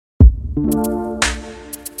All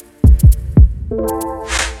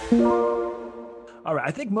right.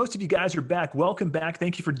 I think most of you guys are back. Welcome back.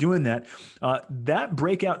 Thank you for doing that. That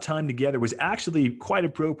breakout time together was actually quite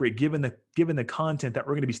appropriate given the content that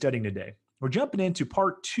we're going to be studying today. We're jumping into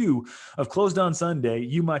part 2 of Closed on Sunday,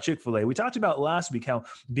 You My Chick-fil-A. We talked about last week how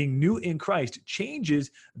being new in Christ changes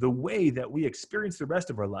the way that we experience the rest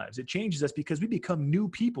of our lives. It changes us because we become new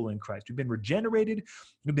people in Christ. We've been regenerated,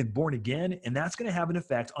 we've been born again, and that's going to have an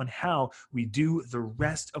effect on how we do the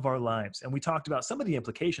rest of our lives. And we talked about some of the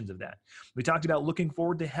implications of that. We talked about looking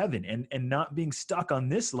forward to heaven and not being stuck on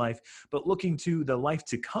this life, but looking to the life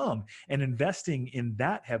to come and investing in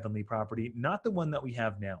that heavenly property, not the one that we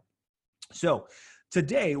have now. So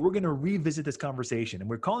today we're going to revisit this conversation, and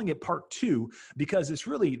we're calling it part 2 because it's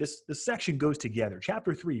really this section goes together.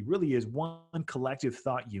 Chapter 3 really is one collective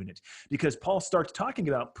thought unit because Paul starts talking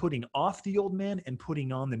about putting off the old man and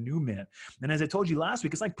putting on the new man. And as I told you last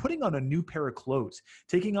week, it's like putting on a new pair of clothes,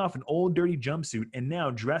 taking off an old dirty jumpsuit and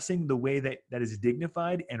now dressing the way that is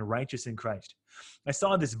dignified and righteous in Christ. I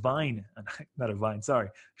saw this Vine, not a Vine, sorry,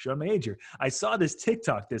 showing my age here. I saw this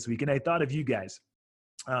TikTok this week and I thought of you guys.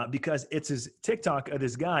 Because it's his TikTok of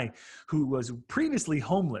this guy who was previously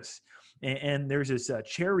homeless. And there's this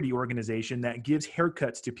charity organization that gives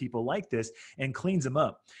haircuts to people like this and cleans them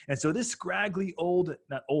up. And so this scraggly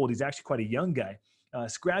not old, he's actually quite a young guy.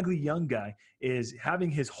 Scraggly young guy is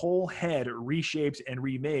having his whole head reshaped and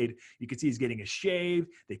remade. You can see he's getting a shave.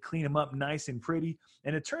 They clean him up nice and pretty.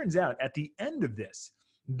 And it turns out at the end of this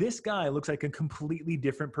guy looks like a completely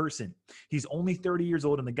different person. He's only 30 years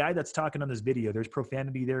old. And the guy that's talking on this video, there's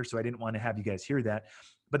profanity there, so I didn't want to have you guys hear that.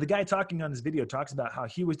 But the guy talking on this video talks about how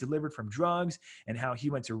he was delivered from drugs and how he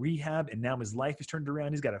went to rehab and now his life is turned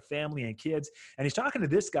around. He's got a family and kids. And he's talking to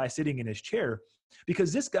this guy sitting in his chair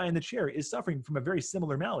because this guy in the chair is suffering from a very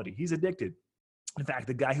similar malady. He's addicted. In fact,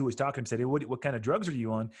 the guy who was talking said, hey, what kind of drugs are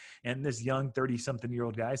you on? And this young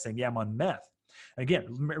 30-something-year-old guy saying, yeah, I'm on meth. Again,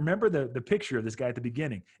 remember the picture of this guy at the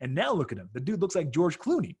beginning. And now look at him. The dude looks like George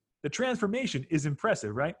Clooney. The transformation is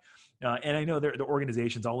impressive, right? And I know the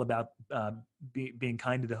organization's all about being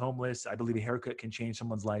kind to the homeless. I believe a haircut can change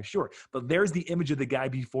someone's life, sure. But there's the image of the guy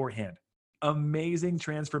beforehand. Amazing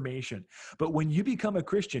transformation. But when you become a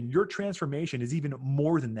Christian, your transformation is even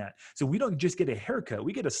more than that. So we don't just get a haircut,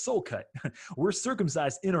 we get a soul cut. We're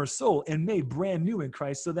circumcised in our soul and made brand new in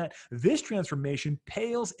Christ so that this transformation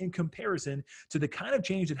pales in comparison to the kind of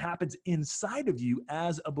change that happens inside of you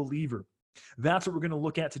as a believer. That's what we're going to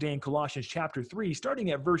look at today in Colossians chapter 3, starting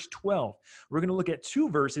at verse 12. We're going to look at 2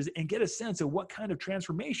 verses and get a sense of what kind of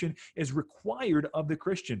transformation is required of the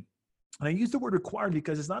Christian. And I use the word required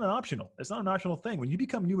because it's not an optional. It's not an optional thing. When you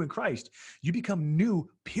become new in Christ, you become new,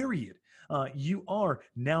 period. You are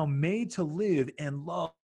now made to live and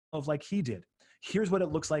love like he did. Here's what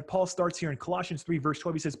it looks like. Paul starts here in Colossians 3, verse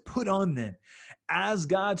 12. He says, put on then, as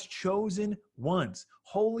God's chosen ones,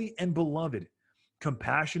 holy and beloved,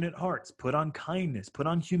 compassionate hearts, put on kindness, put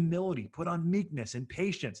on humility, put on meekness and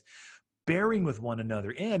patience, bearing with one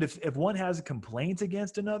another. And if one has a complaint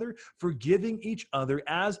against another, forgiving each other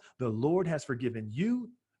as the Lord has forgiven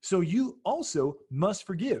you, so you also must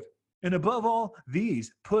forgive. And above all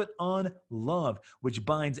these, put on love, which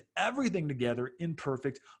binds everything together in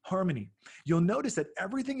perfect harmony. You'll notice that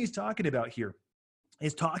everything he's talking about here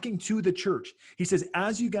is talking to the church. He says,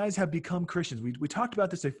 as you guys have become Christians, we talked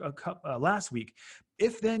about this last week.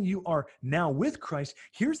 If then you are now with Christ,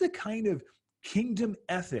 here's the kind of kingdom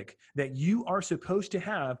ethic that you are supposed to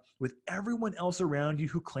have with everyone else around you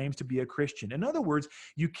who claims to be a Christian. In other words,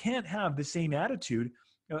 you can't have the same attitude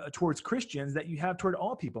towards Christians that you have toward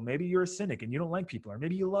all people. Maybe you're a cynic and you don't like people, or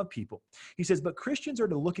maybe you love people. He says, but Christians are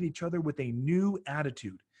to look at each other with a new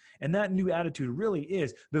attitude. And that new attitude really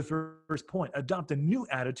is the first point. Adopt a new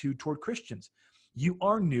attitude toward Christians. You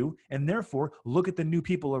are new, and therefore look at the new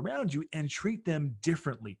people around you and treat them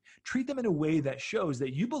differently. Treat them in a way that shows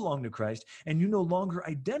that you belong to Christ and you no longer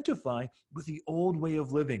identify with the old way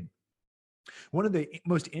of living. One of the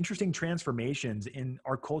most interesting transformations in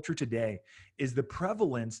our culture today is the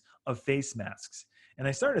prevalence of face masks. And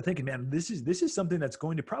I started thinking, man, this is something that's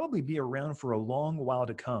going to probably be around for a long while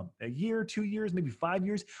to come. A year, 2 years, maybe 5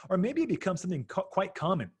 years, or maybe it becomes something quite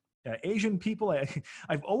common. Asian people,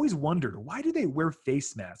 I've always wondered, why do they wear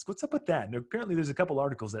face masks? What's up with that? And apparently there's a couple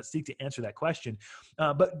articles that seek to answer that question,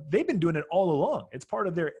 but they've been doing it all along. It's part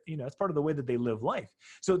of their, it's part of the way that they live life.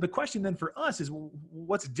 So the question then for us is,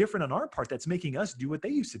 what's different on our part that's making us do what they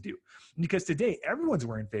used to do? Because today, everyone's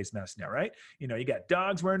wearing face masks now, right? You got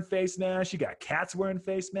dogs wearing face masks, you got cats wearing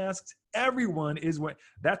face masks. Everyone is wearing,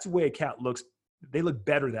 that's the way a cat looks. They look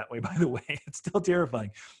better that way, by the way. It's still terrifying,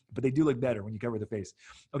 but they do look better when you cover the face.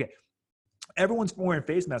 Okay. Everyone's wearing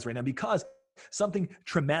face masks right now because something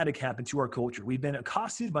traumatic happened to our culture. We've been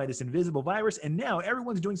accosted by this invisible virus, and now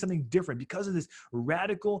everyone's doing something different because of this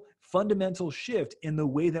radical, fundamental shift in the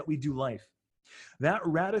way that we do life. That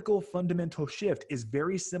radical, fundamental shift is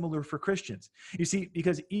very similar for Christians. You see,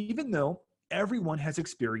 because even though everyone has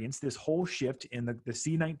experienced this whole shift in the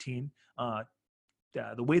C-19,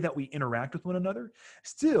 the way that we interact with one another,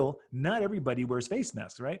 still not everybody wears face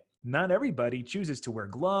masks, right? Not everybody chooses to wear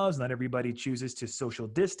gloves. Not everybody chooses to social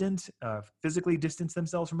distance, physically distance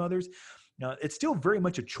themselves from others. It's still very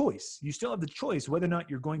much a choice. You still have the choice whether or not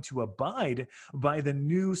you're going to abide by the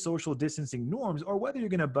new social distancing norms or whether you're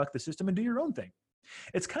going to buck the system and do your own thing.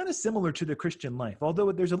 It's kind of similar to the Christian life,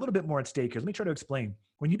 although there's a little bit more at stake here. Let me try to explain.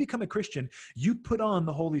 When you become a Christian, you put on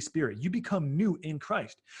the Holy Spirit. You become new in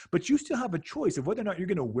Christ, but you still have a choice of whether or not you're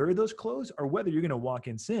going to wear those clothes or whether you're going to walk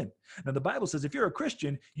in sin. Now, the Bible says if you're a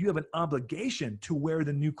Christian, you have an obligation to wear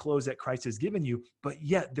the new clothes that Christ has given you, but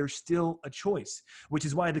yet there's still a choice, which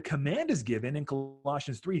is why the command is given in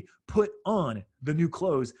Colossians 3, put on the new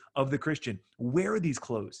clothes of the Christian. Wear these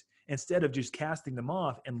clothes instead of just casting them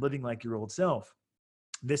off and living like your old self.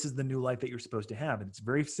 This is the new life that you're supposed to have. And it's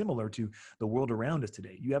very similar to the world around us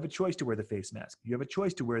today. You have a choice to wear the face mask. You have a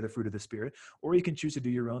choice to wear the fruit of the Spirit, or you can choose to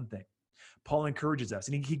do your own thing. Paul encourages us,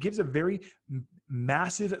 and he gives a very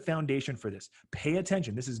massive foundation for this. Pay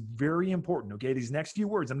attention. This is very important, okay? These next few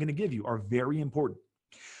words I'm going to give you are very important.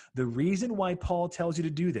 The reason why Paul tells you to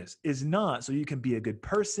do this is not so you can be a good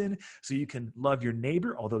person, so you can love your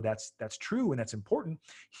neighbor, although that's true and that's important.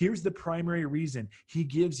 Here's the primary reason he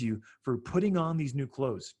gives you for putting on these new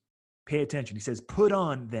clothes. Pay attention. He says, put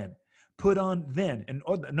on then. Put on then. And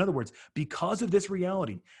in other words, because of this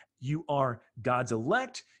reality, you are God's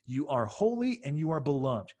elect, you are holy, and you are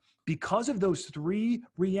beloved. Because of those three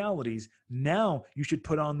realities, now you should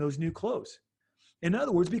put on those new clothes. In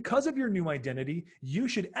other words, because of your new identity, you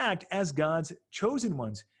should act as God's chosen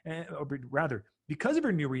ones. Or rather, because of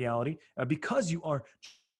your new reality, because you are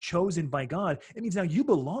chosen by God, it means now you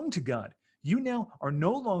belong to God. You now are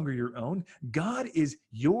no longer your own. God is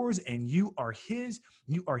yours and you are his.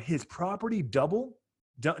 You are his property,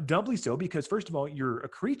 doubly so, because first of all, you're a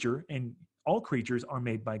creature and all creatures are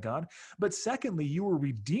made by God. But secondly, you were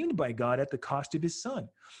redeemed by God at the cost of his son.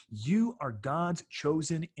 You are God's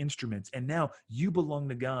chosen instruments, and now you belong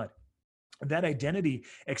to God. That identity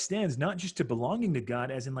extends not just to belonging to God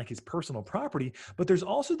as in like his personal property, but there's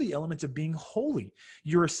also the elements of being holy.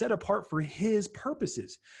 You're set apart for his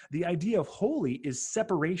purposes. The idea of holy is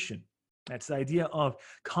separation. That's the idea of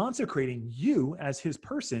consecrating you as his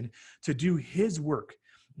person to do his work.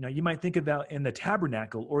 Now, you might think about in the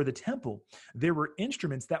tabernacle or the temple, there were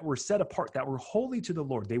instruments that were set apart, that were holy to the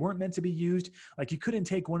Lord. They weren't meant to be used, like you couldn't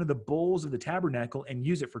take one of the bowls of the tabernacle and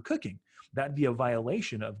use it for cooking. That'd be a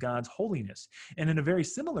violation of God's holiness. And in a very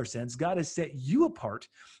similar sense, God has set you apart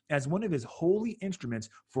as one of his holy instruments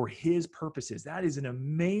for his purposes. That is an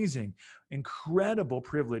amazing, incredible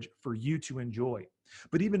privilege for you to enjoy.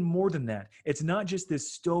 But even more than that, it's not just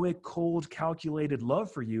this stoic, cold, calculated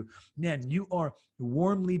love for you. Man, you are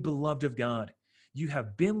warmly beloved of God. You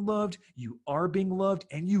have been loved, you are being loved,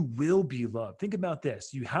 and you will be loved. Think about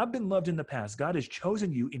this. You have been loved in the past. God has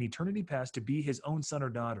chosen you in eternity past to be his own son or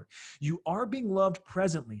daughter. You are being loved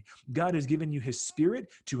presently. God has given you his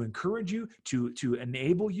spirit to encourage you, to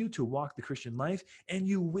enable you to walk the Christian life, and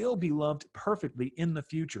you will be loved perfectly in the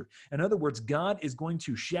future. In other words, God is going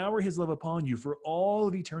to shower his love upon you for all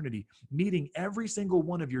of eternity, meeting every single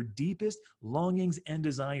one of your deepest longings and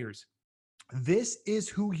desires. This is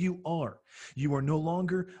who you are. You are no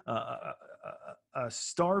longer a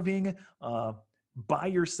starving, by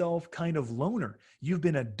yourself kind of loner. You've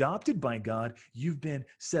been adopted by God. You've been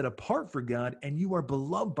set apart for God, and you are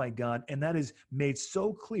beloved by God. And that is made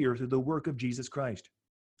so clear through the work of Jesus Christ.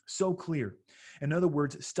 So clear. In other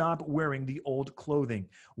words, stop wearing the old clothing.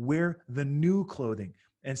 Wear the new clothing.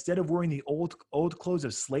 Instead of wearing the old clothes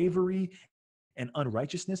of slavery and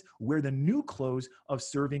unrighteousness, wear the new clothes of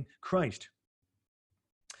serving Christ.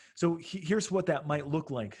 So here's what that might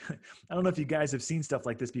look like. I don't know if you guys have seen stuff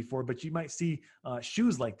like this before, but you might see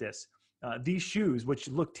shoes like this. These shoes, which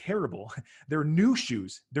look terrible, they're new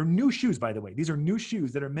shoes. They're new shoes, by the way. These are new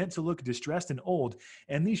shoes that are meant to look distressed and old.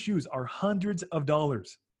 And these shoes are hundreds of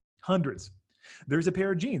dollars. Hundreds. There's a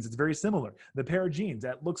pair of jeans. It's very similar. The pair of jeans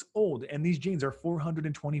that looks old, and these jeans are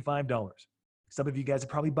 $425. Some of you guys have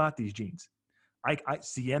probably bought these jeans.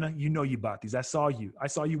 Sienna, you know you bought these. I saw you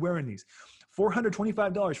wearing these.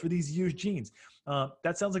 $425 for these used jeans.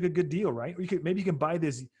 That sounds like a good deal, right? Or maybe you can buy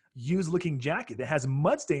this used looking jacket that has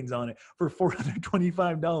mud stains on it for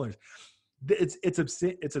 $425. It's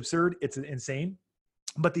absurd. It's insane.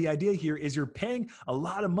 But the idea here is you're paying a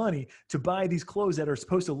lot of money to buy these clothes that are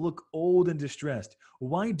supposed to look old and distressed.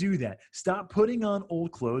 Why do that? Stop putting on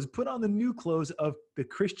old clothes. Put on the new clothes of the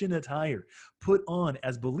Christian attire. Put on,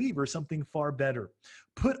 as believers, something far better.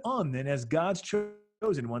 Put on, then, as God's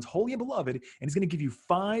chosen ones, holy and beloved, and He's going to give you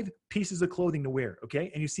 5 pieces of clothing to wear,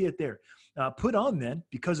 okay? And you see it there. Put on, then,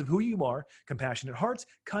 because of who you are, compassionate hearts,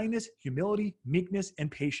 kindness, humility, meekness,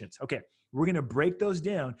 and patience. Okay. We're going to break those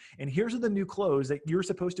down. And here's the new clothes that you're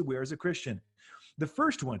supposed to wear as a Christian. The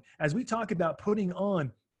first one, as we talk about putting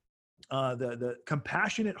on the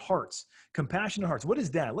compassionate hearts. Compassionate hearts. What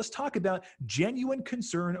is that? Let's talk about genuine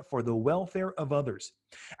concern for the welfare of others.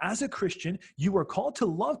 As a Christian, you are called to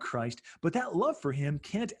love Christ, but that love for Him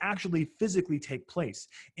can't actually physically take place.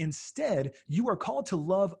 Instead, you are called to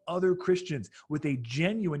love other Christians with a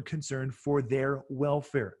genuine concern for their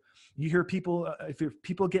welfare. You hear people, if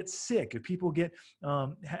people get sick, if people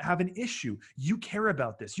have an issue, you care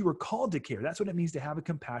about this. You are called to care. That's what it means to have a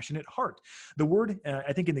compassionate heart. The word,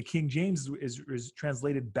 I think in the King James is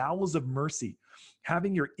translated bowels of mercy,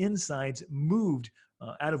 having your insides moved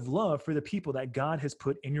out of love for the people that God has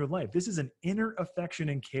put in your life. This is an inner affection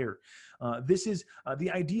and care. This is the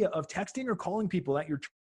idea of texting or calling people at your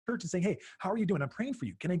church and saying, hey, how are you doing? I'm praying for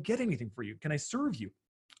you. Can I get anything for you? Can I serve you?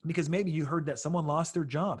 Because maybe you heard that someone lost their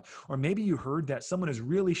job, or maybe you heard that someone is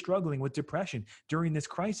really struggling with depression during this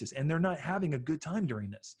crisis and they're not having a good time during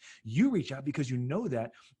this. You reach out because you know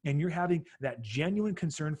that, and you're having that genuine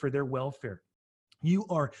concern for their welfare. You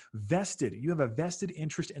are vested. You have a vested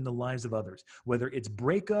interest in the lives of others, whether it's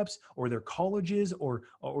breakups or their colleges or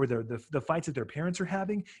the fights that their parents are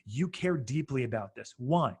having. You care deeply about this.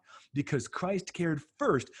 Why? Because Christ cared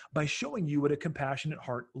first by showing you what a compassionate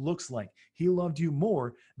heart looks like. He loved you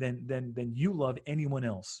more than you love anyone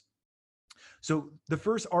else. So the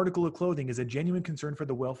first article of clothing is a genuine concern for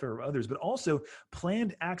the welfare of others, but also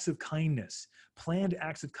planned acts of kindness. Planned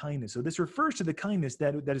acts of kindness. So this refers to the kindness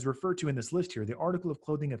that is referred to in this list here, the article of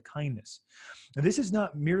clothing of kindness. Now, this is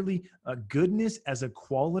not merely goodness as a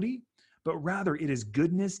quality, but rather it is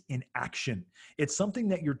goodness in action. It's something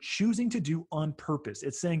that you're choosing to do on purpose.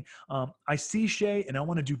 It's saying, I see Shay and I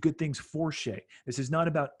want to do good things for Shay. This is not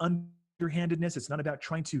about underhandedness. It's not about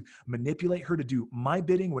trying to manipulate her to do my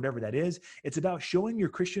bidding, whatever that is. It's about showing your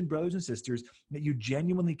Christian brothers and sisters that you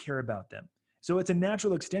genuinely care about them. So it's a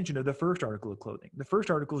natural extension of the first article of clothing. The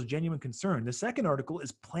first article is genuine concern. The second article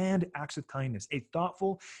is planned acts of kindness, a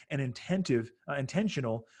thoughtful and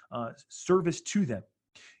intentional service to them.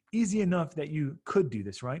 Easy enough that you could do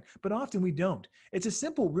this, right? But often we don't. It's as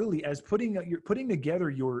simple really as putting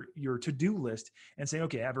together your to-do list and saying,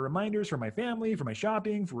 okay, I have reminders for my family, for my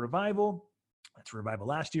shopping, for revival. That's revival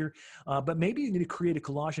last year. But maybe you need to create a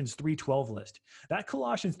Colossians 3:12 list. That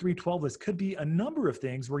Colossians 3:12 list could be a number of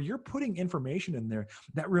things where you're putting information in there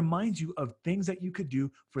that reminds you of things that you could do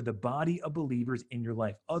for the body of believers in your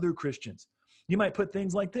life, other Christians. You might put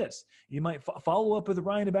things like this. You might follow up with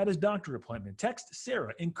Ryan about his doctor appointment. Text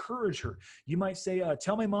Sarah, encourage her. You might say,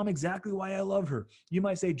 tell my mom exactly why I love her. You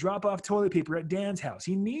might say, drop off toilet paper at Dan's house.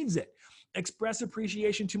 He needs it. Express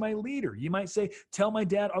appreciation to my leader. You might say, tell my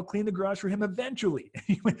dad I'll clean the garage for him eventually.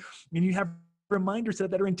 And you have reminders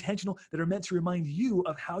that are intentional, that are meant to remind you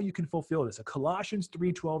of how you can fulfill this. A Colossians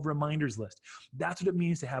 3:12 reminders list. That's what it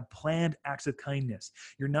means to have planned acts of kindness.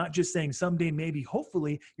 You're not just saying someday, maybe,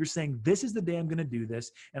 hopefully. You're saying this is the day I'm going to do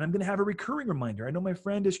this, and I'm going to have a recurring reminder. I know my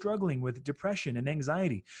friend is struggling with depression and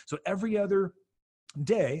anxiety. So every other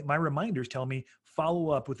day, my reminders tell me,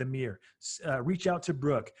 follow up with Amir, reach out to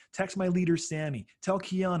Brooke, text my leader, Sammy, tell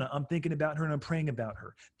Kiana I'm thinking about her and I'm praying about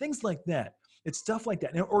her. Things like that. It's stuff like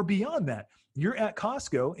that. Or beyond that, you're at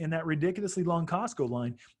Costco in that ridiculously long Costco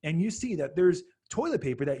line, and you see that there's toilet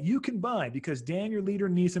paper that you can buy because Dan, your leader,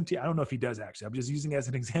 needs some I don't know if he does actually. I'm just using it as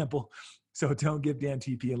an example. So don't give Dan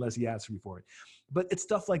TP unless he asks me for it. But it's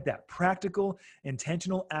stuff like that. Practical,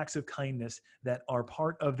 intentional acts of kindness that are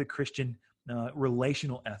part of the Christian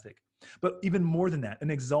relational ethic. But even more than that,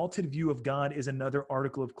 an exalted view of God is another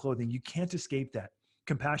article of clothing. You can't escape that.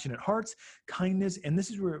 Compassionate hearts, kindness, and this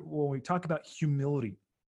is where when we talk about humility.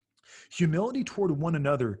 Humility toward one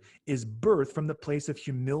another is birthed from the place of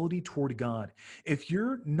humility toward God. If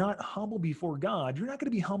you're not humble before God, you're not going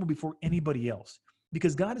to be humble before anybody else,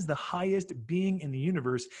 because God is the highest being in the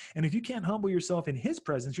universe. And if you can't humble yourself in His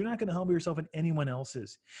presence, you're not going to humble yourself in anyone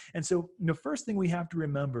else's. And so the first thing we have to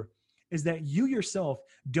remember is that you yourself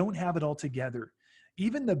don't have it all together.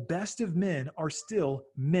 Even the best of men are still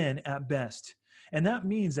men at best. And that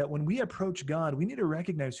means that when we approach God, we need to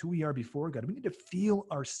recognize who we are before God. We need to feel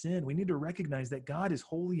our sin. We need to recognize that God is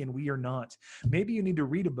holy and we are not. Maybe you need to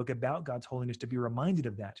read a book about God's holiness to be reminded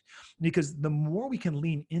of that. Because the more we can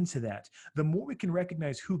lean into that, the more we can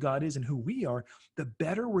recognize who God is and who we are, the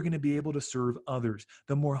better we're going to be able to serve others.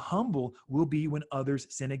 The more humble we'll be when others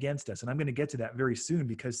sin against us. And I'm going to get to that very soon,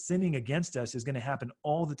 because sinning against us is going to happen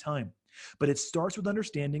all the time. But it starts with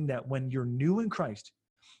understanding that when you're new in Christ,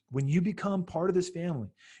 when you become part of this family,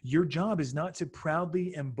 your job is not to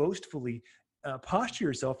proudly and boastfully posture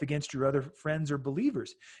yourself against your other friends or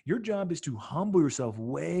believers. Your job is to humble yourself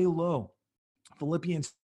way low.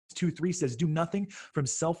 Philippians 2:3 says, do nothing from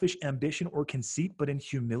selfish ambition or conceit, but in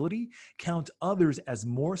humility, count others as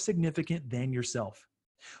more significant than yourself.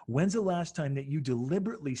 When's the last time that you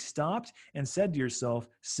deliberately stopped and said to yourself,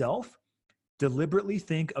 self, deliberately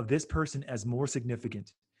think of this person as more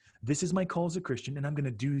significant? This is my call as a Christian, and I'm going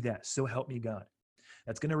to do that. So help me God.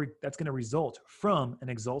 That's going to result from an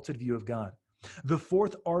exalted view of God. The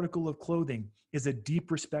fourth article of clothing is a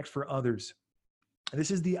deep respect for others.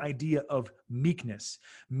 This is the idea of meekness.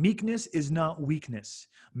 Meekness is not weakness.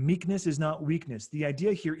 Meekness is not weakness. The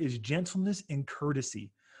idea here is gentleness and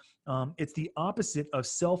courtesy. It's the opposite of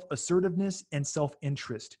self-assertiveness and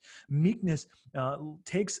self-interest. Meekness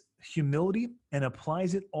takes humility and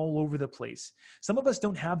applies it all over the place. Some of us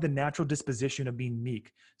don't have the natural disposition of being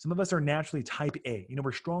meek. Some of us are naturally type A.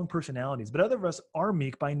 We're strong personalities, but other of us are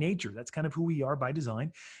meek by nature. That's kind of who we are by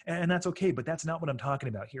design, and that's okay, but that's not what I'm talking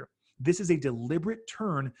about here. This is a deliberate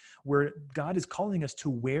turn where God is calling us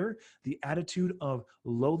to wear the attitude of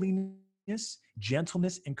lowliness,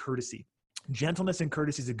 gentleness, and courtesy. Gentleness and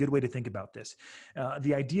courtesy is a good way to think about this.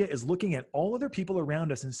 The idea is looking at all other people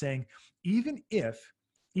around us and saying, even if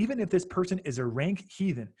this person is a rank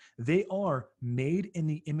heathen, they are made in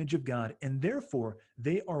the image of God, and therefore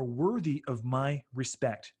they are worthy of my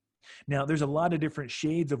respect. Now, there's a lot of different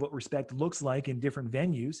shades of what respect looks like in different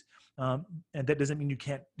venues. And that doesn't mean you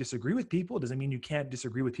can't disagree with people. It doesn't mean you can't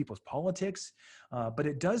disagree with people's politics. But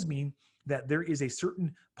it does mean that there is a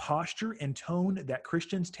certain posture and tone that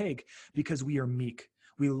Christians take because we are meek.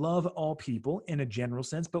 We love all people in a general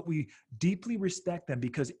sense, but we deeply respect them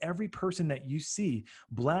because every person that you see,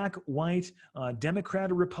 black, white,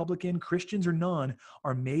 Democrat or Republican, Christians or non,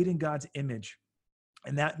 are made in God's image.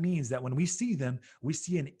 And that means that when we see them, we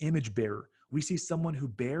see an image bearer. We see someone who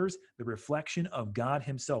bears the reflection of God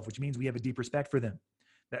himself, which means we have a deep respect for them.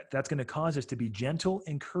 That's going to cause us to be gentle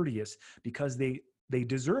and courteous because they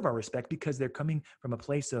deserve our respect because they're coming from a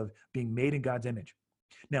place of being made in God's image.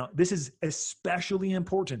 Now, this is especially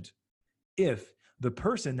important if the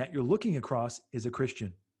person that you're looking across is a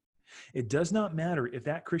Christian. It does not matter if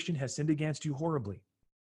that Christian has sinned against you horribly.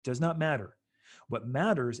 It does not matter. What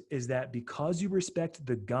matters is that because you respect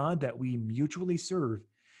the God that we mutually serve,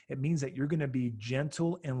 it means that you're going to be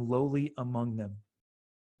gentle and lowly among them.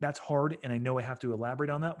 That's hard, and I know I have to elaborate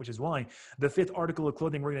on that, which is why the fifth article of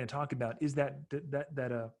clothing we're going to talk about is the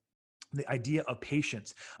idea of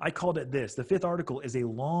patience. I called it this. The fifth article is a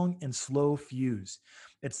long and slow fuse.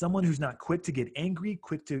 It's someone who's not quick to get angry,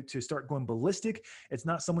 quick to start going ballistic. It's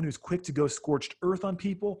not someone who's quick to go scorched earth on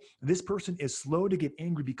people. This person is slow to get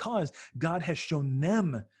angry because God has shown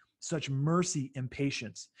them such mercy and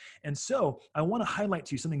patience. And so I want to highlight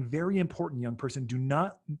to you something very important, young person. Do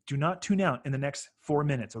not tune out in the next 4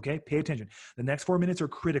 minutes, okay? Pay attention. The next 4 minutes are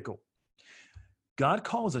critical. God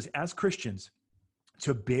calls us as Christians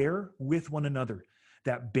to bear with one another.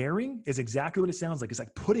 That bearing is exactly what it sounds like. It's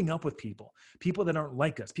like putting up with people that aren't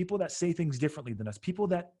like us, people that say things differently than us, people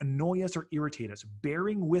that annoy us or irritate us,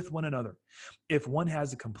 bearing with one another. If one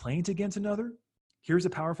has a complaint against another, here's a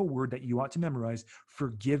powerful word that you ought to memorize: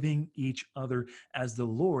 forgiving each other as the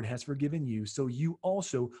Lord has forgiven you. So you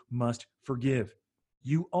also must forgive.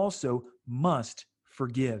 You also must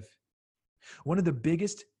forgive. One of the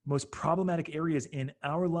biggest, most problematic areas in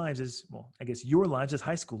our lives is, well, I guess your lives as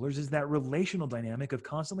high schoolers, is that relational dynamic of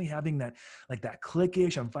constantly having that, like that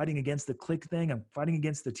cliquish, I'm fighting against the clique thing. I'm fighting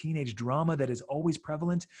against the teenage drama that is always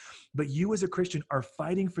prevalent. But you as a Christian are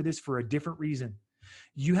fighting for this for a different reason.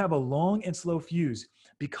 You have a long and slow fuse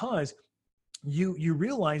because you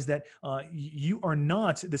realize that you are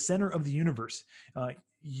not the center of the universe.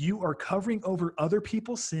 You are covering over other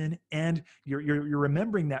people's sin, and you're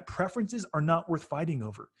remembering that preferences are not worth fighting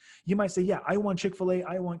over. You might say, yeah, I want Chick-fil-A,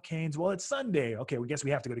 I want Cane's. Well, it's Sunday. Okay, we guess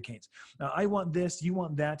we have to go to Cane's. I want this, you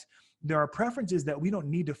want that. There are preferences that we don't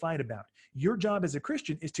need to fight about. Your job as a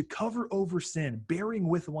Christian is to cover over sin, bearing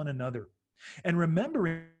with one another, and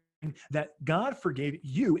remembering that God forgave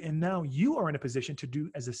you, and now you are in a position to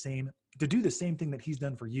do the same thing that he's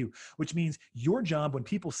done for you, which means your job when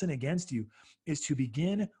people sin against you is to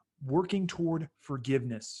begin working toward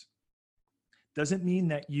forgiveness. Doesn't mean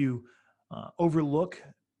that you overlook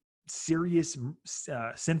serious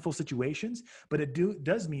sinful situations, but it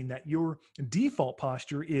does mean that your default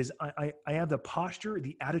posture is I have the posture,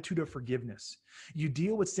 the attitude of forgiveness. You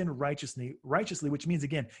deal with sin righteously, which means,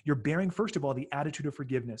 again, you're bearing, first of all, the attitude of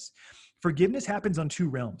forgiveness. Forgiveness happens on two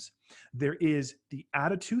realms. There is the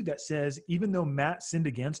attitude that says, even though Matt sinned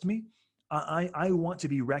against me, I want to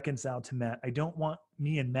be reconciled to Matt. I don't want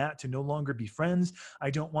me and Matt to no longer be friends. I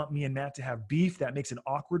don't want me and Matt to have beef. That makes it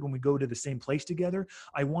awkward when we go to the same place together.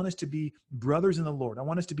 I want us to be brothers in the Lord. I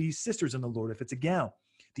want us to be sisters in the Lord if it's a gal.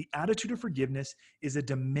 The attitude of forgiveness is a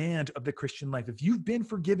demand of the Christian life. If you've been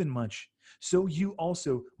forgiven much, so you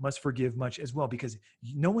also must forgive much as well, because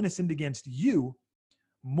no one has sinned against you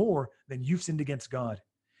more than you've sinned against God.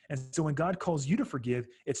 And so when God calls you to forgive,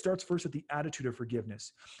 it starts first with the attitude of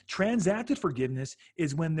forgiveness. Transacted forgiveness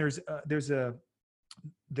is when there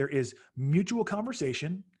is mutual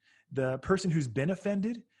conversation. The person who's been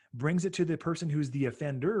offended brings it to the person who's the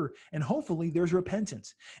offender, and hopefully there's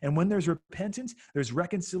repentance. And when there's repentance, there's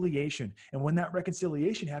reconciliation. And when that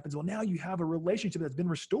reconciliation happens, well, now you have a relationship that's been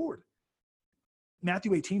restored.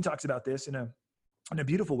 Matthew 18 talks about this in a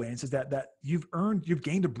beautiful way and says that you've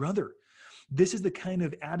gained a brother. This is the kind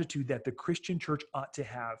of attitude that the Christian church ought to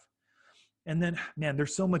have. And then, man,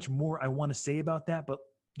 there's so much more I want to say about that, but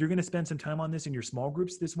you're going to spend some time on this in your small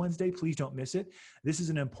groups this Wednesday. Please don't miss it. This is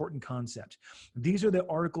an important concept. These are the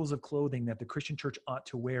articles of clothing that the Christian church ought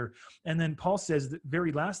to wear. And then Paul says the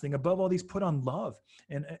very last thing, above all these, put on love.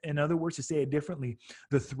 And in other words, to say it differently,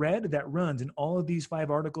 the thread that runs in all of these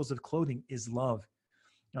 5 articles of clothing is love.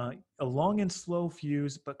 A long and slow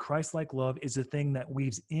fuse, but Christ-like love is the thing that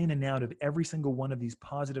weaves in and out of every single one of these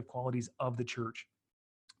positive qualities of the church.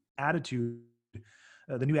 Attitude,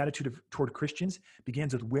 the new attitude toward Christians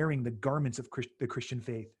begins with wearing the garments of the Christian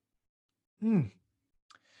faith. That's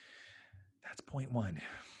point 1.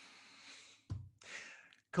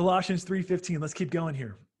 Colossians 3:15. Let's keep going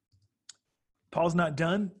here. Paul's not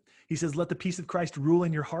done. He says, let the peace of Christ rule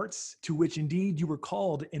in your hearts, to which indeed you were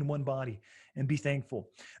called in one body, and be thankful.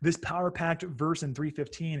 This power-packed verse in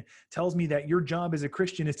 3:15 tells me that your job as a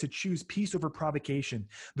Christian is to choose peace over provocation.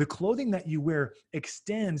 The clothing that you wear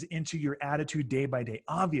extends into your attitude day by day.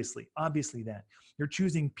 Obviously that. You're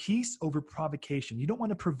choosing peace over provocation. You don't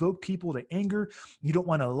want to provoke people to anger. You don't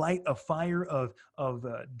want to light a fire of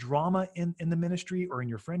drama in the ministry or in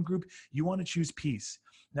your friend group. You want to choose peace.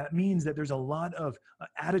 That means that there's a lot of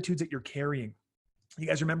attitudes that you're carrying. You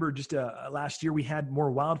guys remember just last year we had more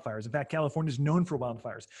wildfires. In fact, California is known for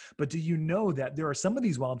wildfires. But do you know that there are some of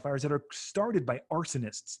these wildfires that are started by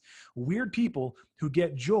arsonists, weird people who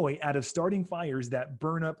get joy out of starting fires that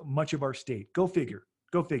burn up much of our state? Go figure.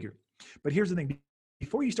 But here's the thing.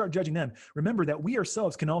 Before you start judging them, remember that we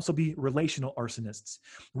ourselves can also be relational arsonists.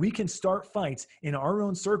 We can start fights in our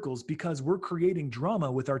own circles because we're creating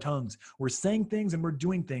drama with our tongues. We're saying things and we're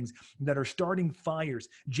doing things that are starting fires.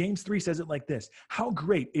 James 3 says it like this: how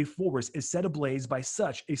great a forest is set ablaze by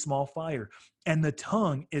such a small fire. And the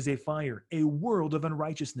tongue is a fire, a world of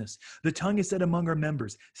unrighteousness. The tongue is set among our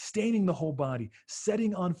members, staining the whole body,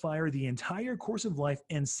 setting on fire the entire course of life,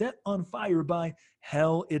 and set on fire by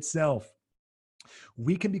hell itself.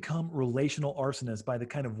 We can become relational arsonists by the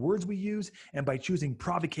kind of words we use and by choosing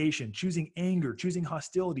provocation, choosing anger, choosing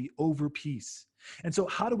hostility over peace. And so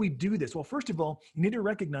how do we do this? Well, first of all, you need to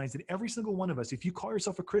recognize that every single one of us, if you call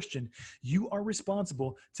yourself a Christian, you are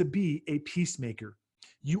responsible to be a peacemaker.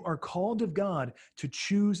 You are called of God to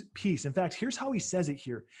choose peace. In fact, here's how he says it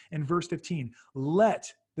here in verse 15.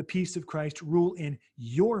 Let the peace of Christ rule in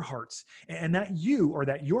your hearts. And that you, or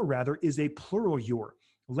that your rather, is a plural your.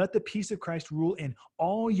 Let the peace of Christ rule in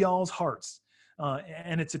all y'all's hearts.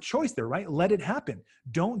 And it's a choice there, right? Let it happen.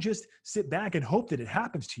 Don't just sit back and hope that it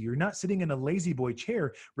happens to you. You're not sitting in a lazy boy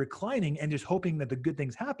chair, reclining and just hoping that the good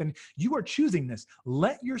things happen. You are choosing this.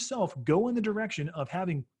 Let yourself go in the direction of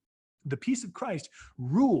having the peace of Christ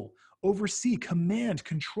rule, oversee, command,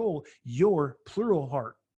 control your plural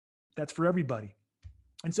heart. That's for everybody.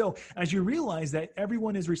 And so as you realize that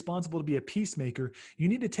everyone is responsible to be a peacemaker, you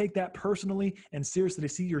need to take that personally and seriously, to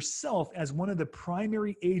see yourself as one of the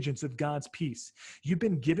primary agents of God's peace. You've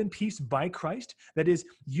been given peace by Christ. That is,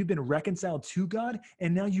 you've been reconciled to God.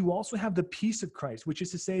 And now you also have the peace of Christ, which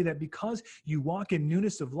is to say that because you walk in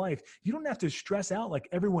newness of life, you don't have to stress out like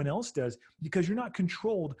everyone else does, because you're not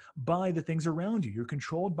controlled by the things around you. You're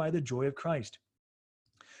controlled by the joy of Christ.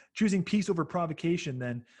 Choosing peace over provocation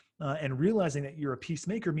then And realizing that you're a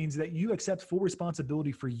peacemaker means that you accept full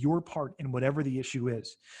responsibility for your part in whatever the issue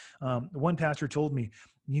is. One pastor told me,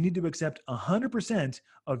 you need to accept 100%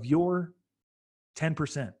 of your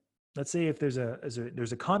 10%. Let's say if there's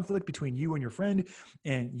a conflict between you and your friend,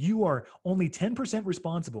 and you are only 10%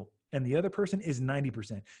 responsible, and the other person is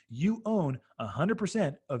 90%. You own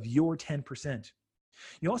 100% of your 10%.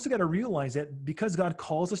 You also got to realize that because God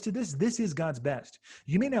calls us to this, this is God's best.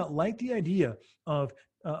 You may not like the idea of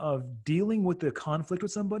dealing with the conflict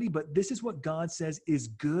with somebody, but this is what God says is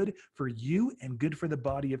good for you and good for the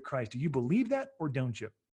body of Christ. Do you believe that or don't you?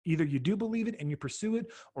 Either you do believe it and you pursue it,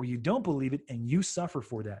 or you don't believe it and you suffer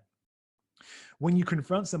for that. When you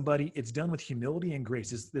confront somebody, it's done with humility and grace.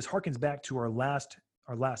 This harkens back to our last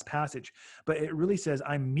passage, but it really says,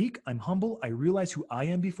 I'm meek, I'm humble, I realize who I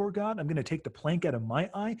am before God. I'm going to take the plank out of my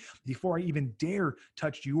eye before I even dare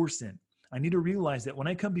touch your sin. I need to realize that when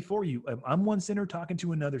I come before you, I'm one sinner talking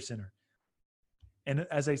to another sinner. And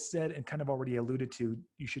as I said, and kind of already alluded to,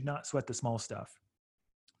 you should not sweat the small stuff.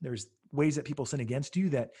 There's ways that people sin against you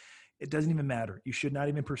that it doesn't even matter. You should not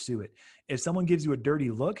even pursue it. If someone gives you a dirty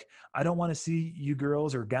look, I don't want to see you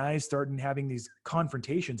girls or guys starting having these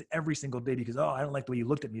confrontations every single day because, oh, I don't like the way you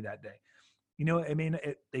looked at me that day. You know, I mean,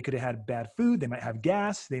 they could have had bad food. They might have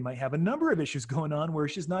gas. They might have a number of issues going on where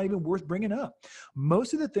it's just not even worth bringing up.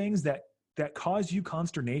 Most of the things that cause you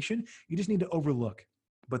consternation, you just need to overlook.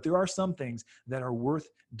 But there are some things that are worth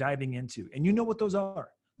diving into. And you know what those are.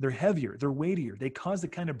 They're heavier. They're weightier. They cause the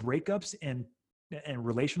kind of breakups and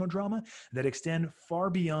relational drama that extend far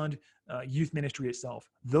beyond youth ministry itself.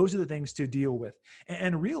 Those are the things to deal with.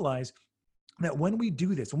 And realize that when we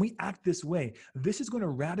do this, when we act this way, this is going to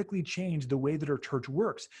radically change the way that our church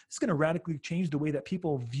works. It's going to radically change the way that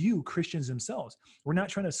people view Christians themselves. We're not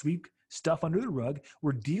trying to sweep stuff under the rug.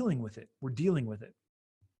 We're dealing with it. We're dealing with it.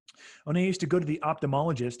 When I used to go to the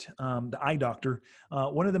ophthalmologist, the eye doctor,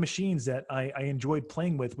 one of the machines that I enjoyed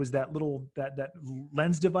playing with was that little that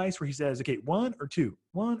lens device where he says, okay, 1 or 2,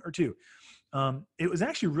 1 or 2. It was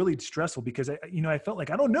actually really stressful because I felt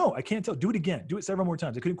like, I don't know, I can't tell, do it again, do it several more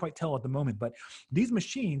times. I couldn't quite tell at the moment, but these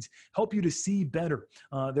machines help you to see better.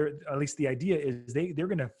 At least the idea is they're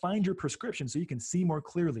going to find your prescription so you can see more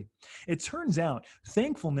clearly. It turns out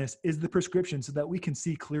thankfulness is the prescription so that we can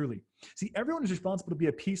see clearly. See, everyone is responsible to be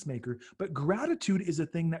a peacemaker, but gratitude is a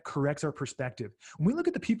thing that corrects our perspective. When we look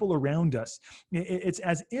at the people around us, it's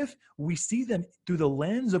as if we see them through the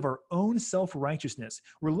lens of our own self-righteousness.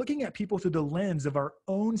 We're looking at people through the lens of our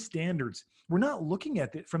own standards. We're not looking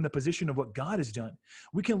at it from the position of what God has done.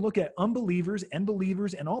 We can look at unbelievers and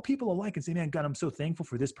believers and all people alike and say, man, God, I'm so thankful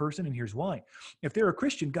for this person, and here's why. If they're a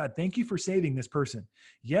Christian, God, thank you for saving this person.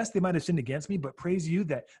 Yes, they might have sinned against me, but praise you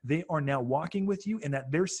that they are now walking with you and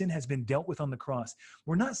that their sin has been dealt with on the cross.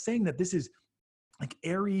 We're not saying that this is like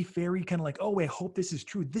airy fairy, kind of like, oh, I hope this is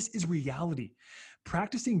true. This is reality.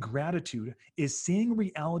 Practicing gratitude is seeing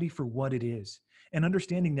reality for what it is and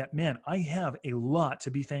understanding that, man, I have a lot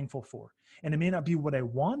to be thankful for. And it may not be what I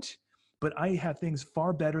want, but I have things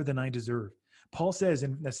far better than I deserve. Paul says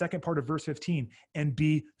in the second part of verse 15, and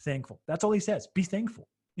be thankful. That's all he says, be thankful.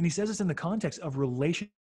 And he says this in the context of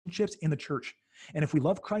relationships in the church. And if we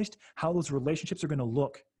love Christ, how those relationships are going to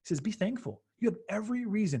look. He says, be thankful. You have every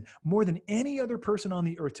reason, more than any other person on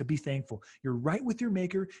the earth, to be thankful. You're right with your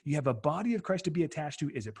maker. You have a body of Christ to be attached to.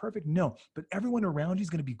 Is it perfect? No. But everyone around you is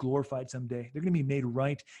going to be glorified someday. They're going to be made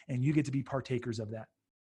right, and you get to be partakers of that.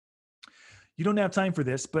 You don't have time for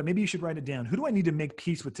this, but maybe you should write it down. Who do I need to make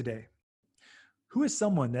peace with today? Who is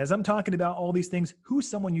someone, as I'm talking about all these things, who's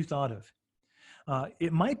someone you thought of?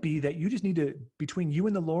 It might be that you just need to, between you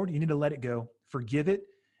and the Lord, you need to let it go, forgive it,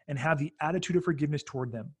 and have the attitude of forgiveness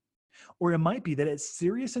toward them. Or it might be that it's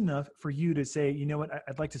serious enough for you to say, you know what,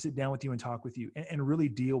 I'd like to sit down with you and talk with you and really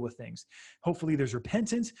deal with things. Hopefully there's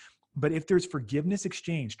repentance, but if there's forgiveness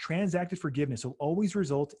exchange, transacted forgiveness will always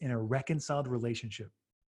result in a reconciled relationship.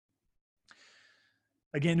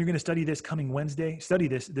 Again, you're going to study this coming Wednesday, so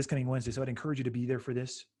I'd encourage you to be there for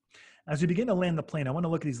this. As we begin to land the plane, I want to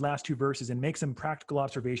look at these last two verses and make some practical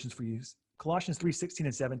observations for you. Colossians 3:16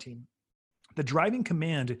 and 17. The driving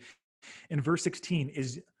command in verse 16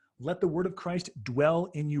 is, let the word of Christ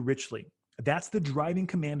dwell in you richly. That's the driving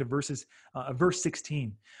command of verse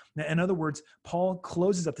 16. Now, in other words, Paul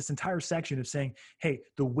closes up this entire section of saying, hey,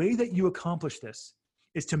 the way that you accomplish this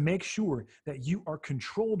is to make sure that you are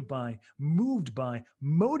controlled by, moved by,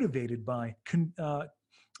 motivated by,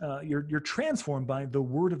 you're transformed by the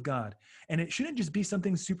word of God. And it shouldn't just be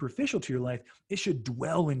something superficial to your life. It should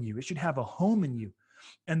dwell in you. It should have a home in you.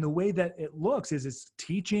 And the way that it looks is it's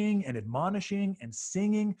teaching and admonishing and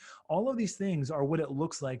singing. All of these things are what it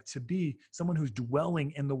looks like to be someone who's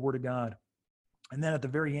dwelling in the Word of God. And then at the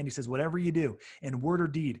very end, he says, whatever you do in word or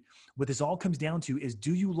deed, what this all comes down to is,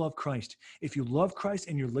 do you love Christ? If you love Christ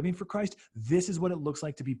and you're living for Christ, this is what it looks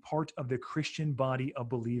like to be part of the Christian body of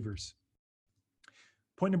believers.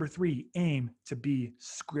 Point number 3, aim to be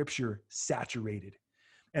Scripture saturated.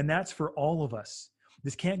 And that's for all of us.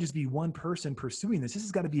 This can't just be one person pursuing this. This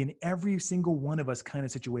has got to be in every single one of us kind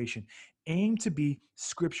of situation. Aim to be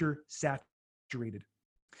Scripture saturated.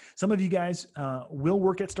 Some of you guys will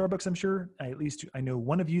work at Starbucks, I'm sure. At least I know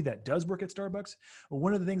one of you that does work at Starbucks. Well,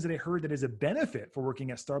 one of the things that I heard that is a benefit for working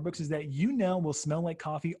at Starbucks is that you now will smell like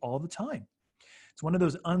coffee all the time. It's one of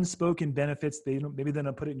those unspoken benefits. Maybe they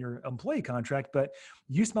don't put it in your employee contract, but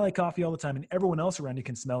you smell like coffee all the time and everyone else around you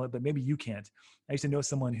can smell it, but maybe you can't. I used to know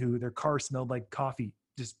someone who their car smelled like coffee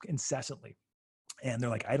just incessantly. And they're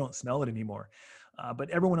like, I don't smell it anymore. But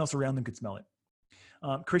everyone else around them could smell it.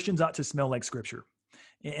 Christians ought to smell like Scripture.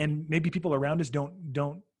 And maybe people around us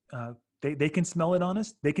they can smell it on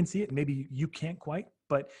us. They can see it. Maybe you can't quite,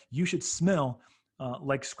 but you should smell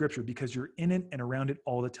like Scripture because you're in it and around it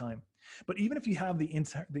all the time. But even if you have the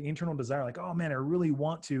internal desire, like, oh man, I really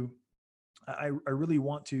want to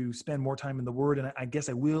spend more time in the Word, and I guess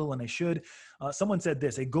I will, and I should. Someone said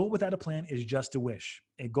this: a goal without a plan is just a wish.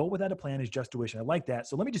 A goal without a plan is just a wish. And I like that.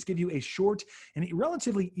 So let me just give you a short and a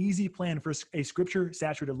relatively easy plan for a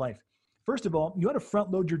Scripture-saturated life. First of all, you ought to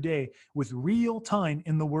front load your day with real time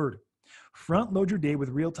in the Word. Front load your day with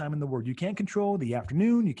real time in the Word. You can't control the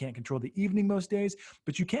afternoon. You can't control the evening most days,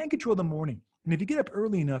 but you can control the morning. And if you get up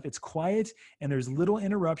early enough, it's quiet and there's little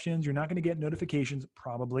interruptions. You're not going to get notifications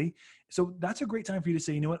probably. So that's a great time for you to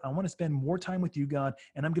say, you know what? I want to spend more time with you, God,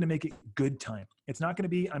 and I'm going to make it good time. It's not going to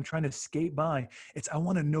be, I'm trying to skate by. It's, I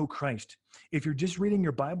want to know Christ. If you're just reading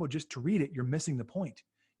your Bible just to read it, you're missing the point.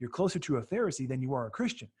 You're closer to a Pharisee than you are a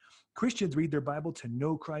Christian. Christians read their Bible to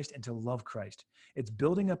know Christ and to love Christ. It's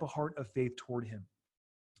building up a heart of faith toward Him.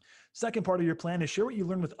 Second part of your plan is share what you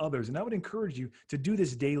learn with others. And I would encourage you to do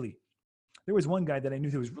this daily. There was one guy that I knew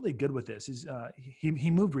who was really good with this. He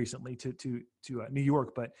moved recently to New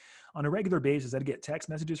York, but on a regular basis, I'd get text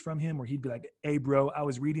messages from him where he'd be like, hey bro, I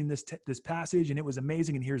was reading this passage and it was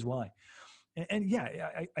amazing. And here's why. And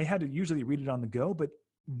yeah, I had to usually read it on the go, but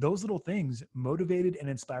those little things motivated and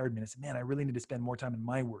inspired me. And I said, man, I really need to spend more time in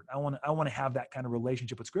my Word. I want to have that kind of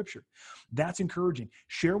relationship with Scripture. That's encouraging.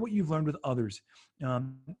 Share what you've learned with others.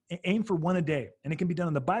 Aim for one a day. And it can be done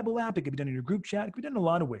on the Bible app. It can be done in your group chat. It can be done in a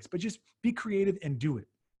lot of ways, but just be creative and do it.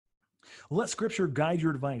 Let Scripture guide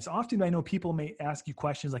your advice. Often I know people may ask you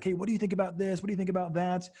questions like, hey, what do you think about this? What do you think about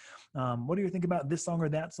that? What do you think about this song or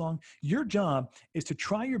that song? Your job is to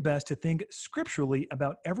try your best to think scripturally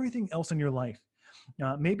about everything else in your life.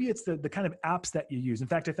 Maybe it's the kind of apps that you use. In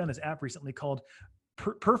fact, I found this app recently called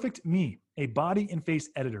Perfect Me, a body and face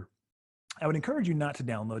editor. I would encourage you not to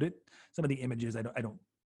download it. Some of the images I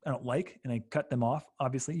don't like, and I cut them off.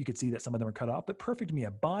 Obviously, you could see that some of them are cut off, but Perfect Me,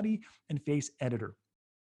 a body and face editor.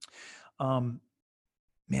 Man,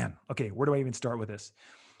 okay, where do I even start with this?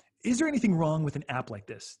 Is there anything wrong with an app like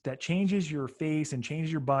this that changes your face and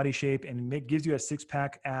changes your body shape and gives you a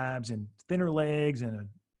six-pack abs and thinner legs and a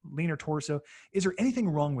leaner torso? Is there anything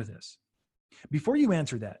wrong with this? Before you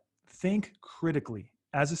answer that, think critically.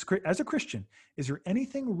 As a Christian, is there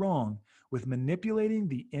anything wrong with manipulating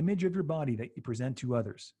the image of your body that you present to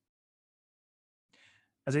others?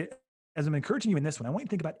 As I'm encouraging you in this one, I want you to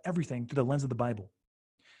think about everything through the lens of the Bible.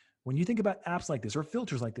 When you think about apps like this or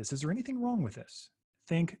filters like this, is there anything wrong with this?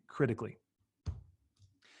 Think critically.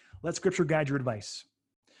 Let Scripture guide your advice.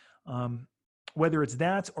 Whether it's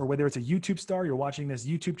that or whether it's a YouTube star, you're watching this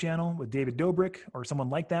YouTube channel with David Dobrik or someone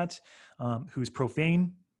like that, who's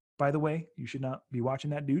profane, by the way. You should not be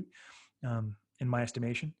watching that dude, in my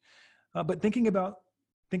estimation. But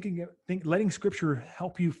letting Scripture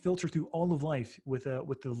help you filter through all of life with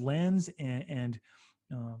the lens and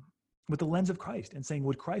with the lens of Christ, and saying,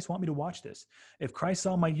 would Christ want me to watch this? If Christ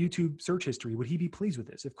saw my YouTube search history, would He be pleased with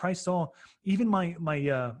this? If Christ saw even my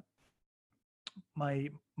YouTube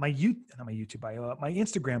bio, my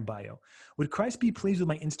Instagram bio, would Christ be pleased with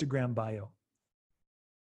my Instagram bio?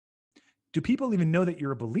 Do people even know that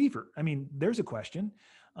you're a believer? I mean, there's a question.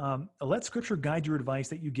 Let Scripture guide your advice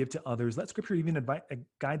that you give to others. Let Scripture even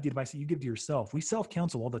guide the advice that you give to yourself. We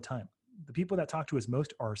self-counsel all the time. The people that talk to us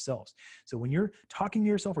most are ourselves. So when you're talking to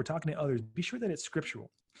yourself or talking to others, be sure that it's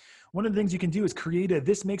scriptural. One of the things you can do is create a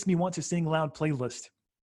 "This Makes Me Want to Sing Loud" playlist.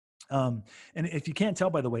 And if you can't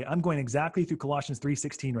tell, by the way, I'm going exactly through Colossians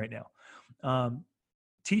 3:16 right now.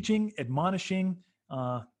 Teaching, admonishing,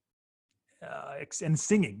 and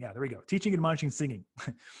singing. Yeah, there we go. Teaching, admonishing, singing.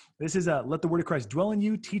 This is let the word of Christ dwell in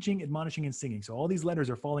you, teaching, admonishing, and singing. So all these letters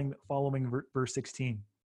are following verse 16.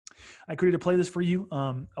 I created a playlist for you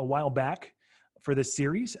a while back for this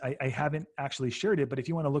series. I haven't actually shared it, but if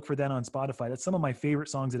you want to look for that on Spotify, that's some of my favorite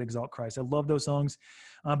songs that exalt Christ. I love those songs.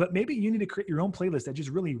 But maybe you need to create your own playlist that just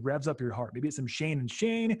really revs up your heart. Maybe it's some Shane and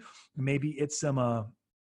Shane. Maybe it's some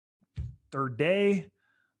Third Day.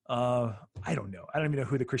 I don't know. I don't even know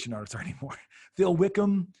who the Christian artists are anymore. Phil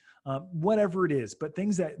Wickham, whatever it is, but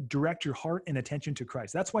things that direct your heart and attention to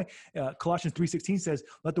Christ. That's why Colossians 3:16 says,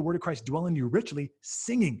 let the word of Christ dwell in you richly,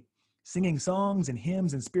 singing songs and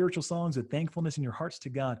hymns and spiritual songs with thankfulness in your hearts to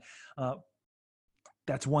God.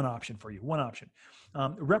 That's one option for you. One option.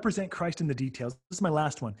 Represent Christ in the details. This is my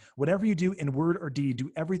last one. Whatever you do in word or deed,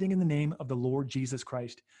 do everything in the name of the Lord Jesus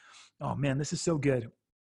Christ. Oh man, this is so good.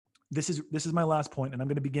 This is my last point, and I'm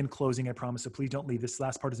going to begin closing, I promise. So please don't leave. This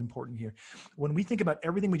last part is important here. When we think about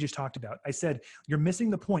everything we just talked about, I said, you're missing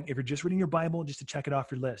the point if you're just reading your Bible just to check it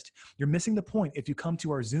off your list. You're missing the point if you come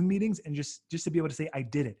to our Zoom meetings and just to be able to say, I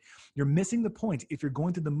did it. You're missing the point if you're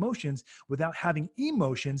going through the motions without having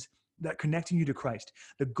emotions that connecting you to Christ.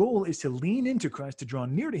 The goal is to lean into Christ, to draw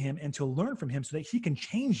near to him, and to learn from him so that he can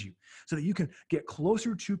change you, so that you can get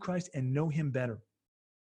closer to Christ and know him better.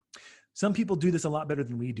 Some people do this a lot better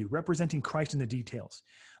than we do, representing Christ in the details.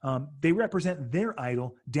 They represent their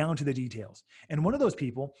idol down to the details. And one of those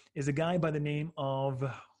people is a guy by the name of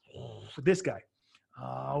this guy,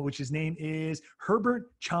 which his name is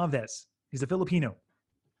Herbert Chavez. He's a Filipino.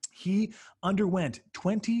 He underwent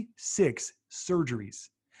 26 surgeries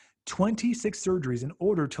in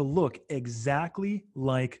order to look exactly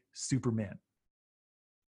like Superman.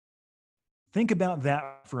 Think about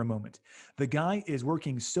that for a moment. The guy is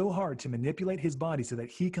working so hard to manipulate his body so that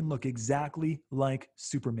he can look exactly like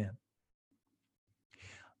Superman.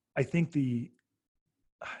 I think and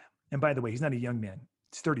by the way, he's not a young man.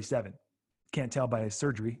 He's 37. Can't tell by his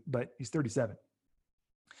surgery, but he's 37.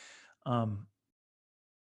 The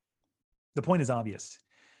point is obvious.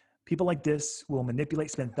 People like this will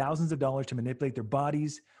spend thousands of dollars to manipulate their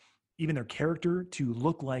bodies, even their character, to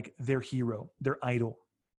look like their hero, their idol.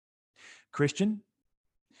 Christian,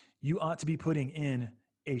 you ought to be putting in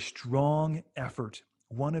a strong effort,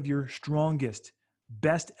 one of your strongest,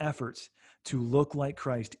 best efforts to look like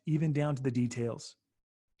Christ, even down to the details.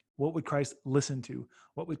 What would Christ listen to?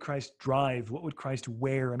 What would Christ drive? What would Christ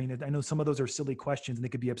wear? I mean, I know some of those are silly questions and they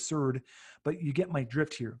could be absurd, but you get my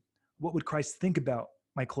drift here. What would Christ think about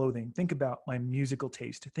my clothing? Think about my musical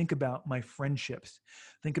taste. Think about my friendships.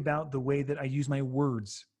 Think about the way that I use my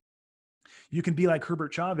words. You can be like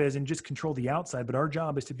Herbert Chavez and just control the outside, but our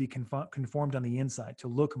job is to be conformed on the inside, to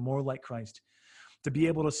look more like Christ, to be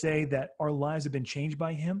able to say that our lives have been changed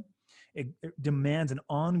by him. It demands an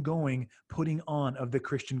ongoing putting on of the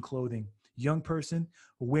Christian clothing. Young person,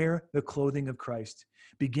 wear the clothing of Christ.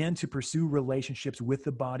 Begin to pursue relationships with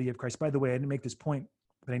the body of Christ. By the way, I didn't make this point,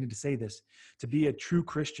 but I need to say this. To be a true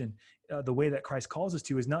Christian, the way that Christ calls us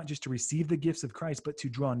to is not just to receive the gifts of Christ, but to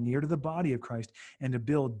draw near to the body of Christ and to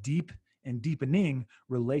build deep and deepening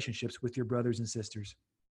relationships with your brothers and sisters.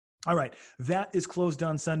 All right, that is closed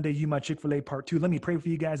on Sunday. You, my Chick-fil-A part 2. Let me pray for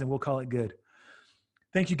you guys and we'll call it good.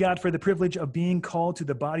 Thank you, God, for the privilege of being called to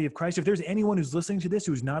the body of Christ. If there's anyone who's listening to this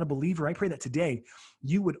who's not a believer, I pray that today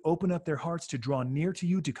you would open up their hearts to draw near to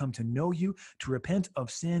you, to come to know you, to repent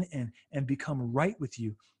of sin and become right with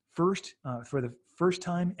you first, for the first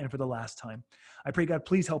time and for the last time. I pray, God,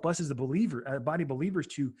 please help us as a body of believers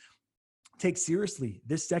to take seriously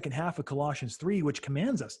this second half of Colossians 3, which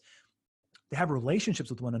commands us to have relationships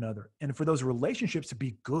with one another. And for those relationships to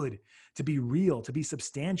be good, to be real, to be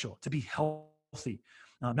substantial, to be healthy.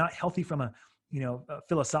 Not healthy from a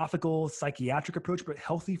philosophical, psychiatric approach, but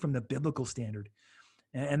healthy from the biblical standard.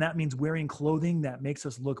 And that means wearing clothing that makes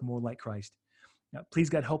us look more like Christ. Now, please,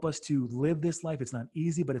 God, help us to live this life. It's not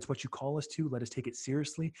easy, but it's what you call us to. Let us take it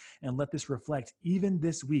seriously and let this reflect even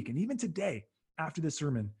this week and even today after this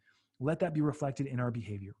sermon. Let that be reflected in our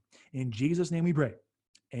behavior. In Jesus' name we pray.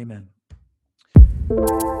 Amen.